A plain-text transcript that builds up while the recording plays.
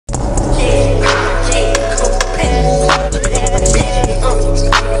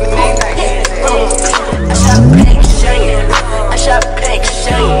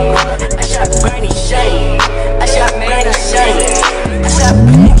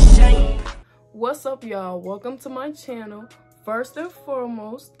What's up, y'all? Welcome to my channel. First and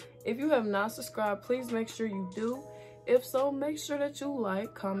foremost, if you have not subscribed, please make sure you do. If so, make sure that you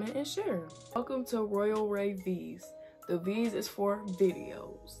like, comment, and share. Welcome to Royal Ray V's. The V's is for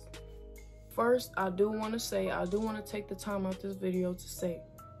videos. First, I do want to take the time out this video to say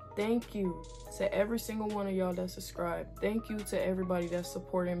thank you to every single one of y'all that subscribed. Thank you to everybody that's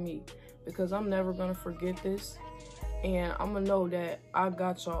supporting me, because I'm never gonna forget this, and I'm gonna know that I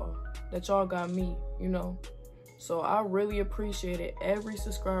got y'all, that y'all got me, you know. So I really appreciate it. Every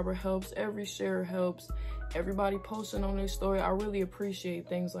subscriber helps, every share helps, everybody posting on their story. I really appreciate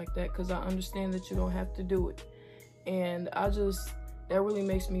things like that, because I understand that you don't have to do it. And that really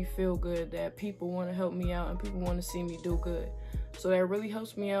makes me feel good that people want to help me out and people want to see me do good. So that really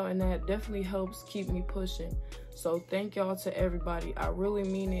helps me out, and that definitely helps keep me pushing. So thank y'all to everybody. I really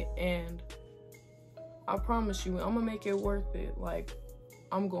mean it, and I promise you, I'm gonna make it worth it. Like,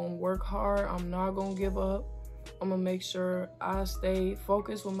 I'm gonna work hard. I'm not gonna give up. I'm gonna make sure I stay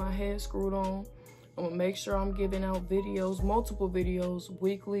focused with my head screwed on. I'm gonna make sure I'm giving out videos, multiple videos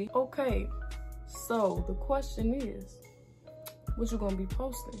weekly. Okay, so the question is, what you gonna be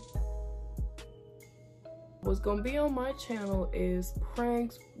posting? What's gonna be on my channel is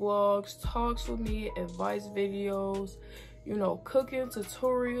pranks, vlogs, talks with me, advice videos, you know, cooking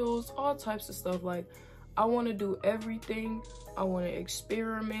tutorials, all types of stuff. Like, I want to do everything. I want to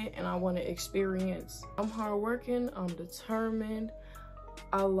experiment, and I want to experience. I'm hardworking, I'm determined.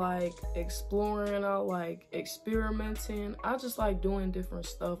 I like exploring, I like experimenting. I just like doing different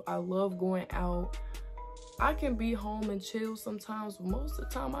stuff. I love going out. I can be home and chill sometimes, but most of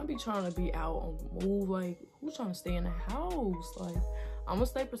the time I be trying to be out on the move. Like, who's trying to stay in the house? Like, I'm gonna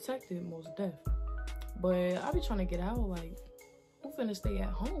stay protected, most def. But I be trying to get out. Like, who finna stay at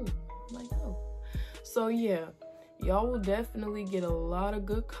home? Like, no. So yeah, y'all will definitely get a lot of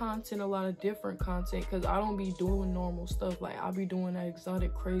good content, a lot of different content, because I don't be doing normal stuff. Like, I'll be doing that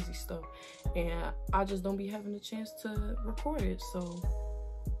exotic, crazy stuff, and I just don't be having the chance to record it. So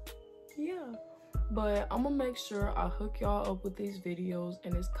yeah. But I'm gonna make sure I hook y'all up with these videos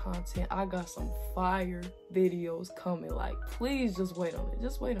and this content. I got some fire videos coming. Like, please just wait on it.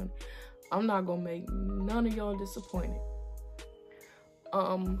 Just wait on it. I'm not gonna make none of y'all disappointed.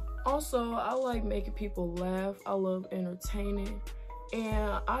 Also, I like making people laugh. I love entertaining.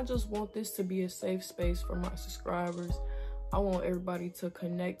 And I just want this to be a safe space for my subscribers. I want everybody to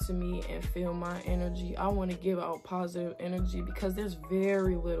connect to me and feel my energy. I want to give out positive energy, because there's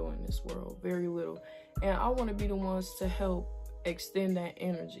very little in this world, very little. And I want to be the ones to help extend that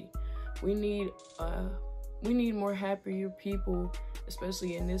energy. We need more happier people,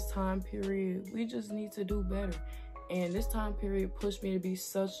 especially in this time period. We just need to do better. And this time period pushed me to be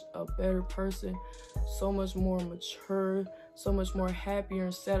such a better person, so much more mature, so much more happier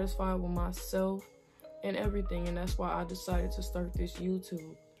and satisfied with myself and everything. And that's why I decided to start this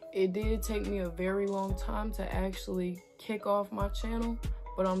YouTube. It did take me a very long time to actually kick off my channel,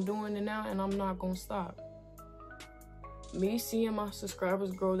 but I'm doing it now, and I'm not gonna stop. Me seeing my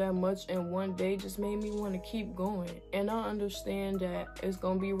subscribers grow that much in one day just made me want to keep going. And I understand that it's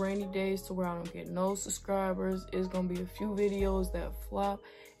gonna be rainy days to where I don't get no subscribers. It's gonna be a few videos that flop,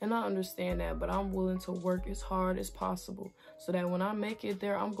 and I understand that, but I'm willing to work as hard as possible so that when I make it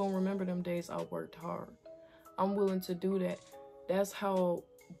there, I'm gonna remember them days I worked hard. I'm willing to do that. That's how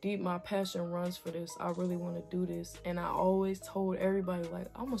deep my passion runs for this. I really want to do this, and I always told everybody, like,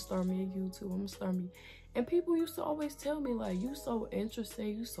 I'm gonna start me a YouTube, I'm gonna start me. And people used to always tell me, like, you so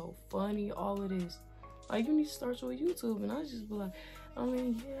interesting, you so funny, all of this, like, you need to start your YouTube. And I just be like, I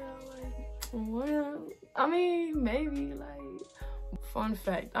mean, yeah, like, well, I mean, maybe. Like, fun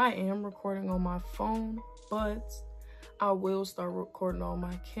fact, I am recording on my phone, but I will start recording on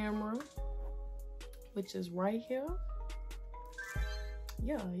my camera, which is right here.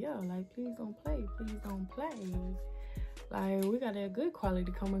 Yeah, like, please don't play, please don't play. Like, we got that good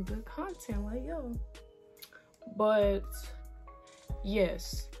quality coming, good content, like, yo. But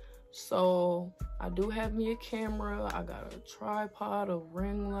yes, so I do have me a camera, I got a tripod, a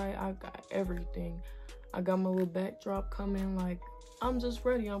ring light, I got everything. I got my little backdrop coming. Like, I'm just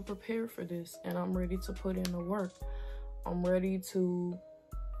ready, I'm prepared for this, and I'm ready to put in the work. I'm ready to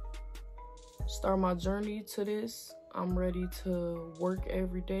start my journey to this. I'm ready to work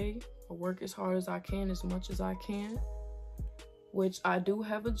every day. I work as hard as I can, as much as I can, which I do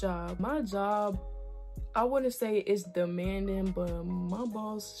have a job. My job, I wouldn't say it's demanding, but my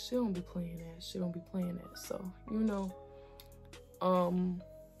boss, she don't be playing that. She don't be playing that. So, you know,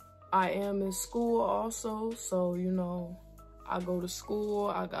 I am in school also. So, you know, I go to school.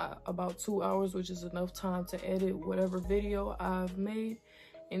 I got about 2 hours, which is enough time to edit whatever video I've made.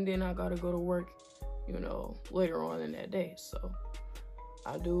 and then I gotta go to work, you know, later on in that day. So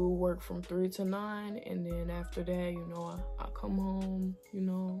I do work from 3 to 9, and then after that, you know, I come home, you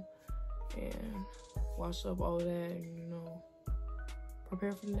know, and wash up all that, and, you know,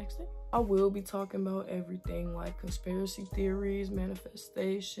 prepare for the next day. I will be talking about everything like conspiracy theories,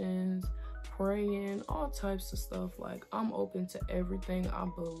 manifestations, praying, all types of stuff. Like, I'm open to everything. I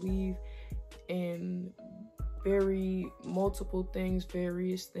believe in multiple things,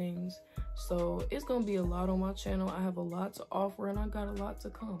 various things. So it's gonna be a lot on my channel. I have a lot to offer, and I got a lot to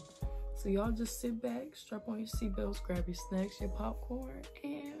come. So y'all just sit back, strap on your seatbelts, grab your snacks, your popcorn,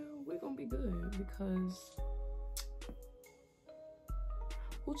 and we're gonna be good, because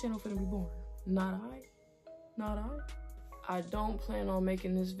who channel finna be born? Not I. Not I. I don't plan on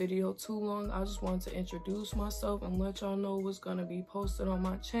making this video too long. I just wanted to introduce myself and let y'all know what's gonna be posted on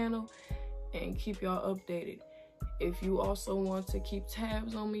my channel and keep y'all updated. If you also want to keep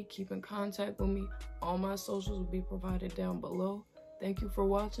tabs on me, keep in contact with me, all my socials will be provided down below. Thank you for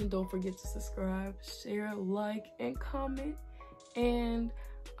watching. Don't forget to subscribe, share, like, and comment. And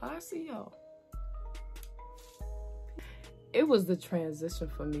I'll see y'all. It was the transition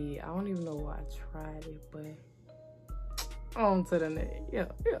for me. I don't even know why I tried it, but on to the next. Yeah.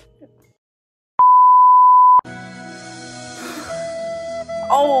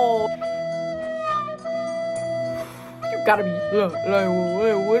 Oh, you gotta be like,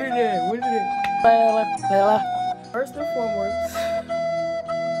 what is that? First and foremost,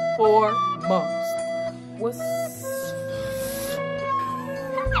 what's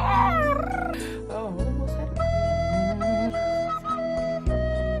almost had it.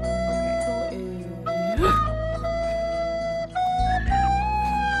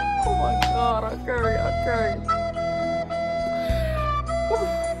 Oh my God, I can't.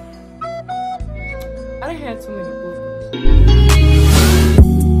 I done had too many bloopers.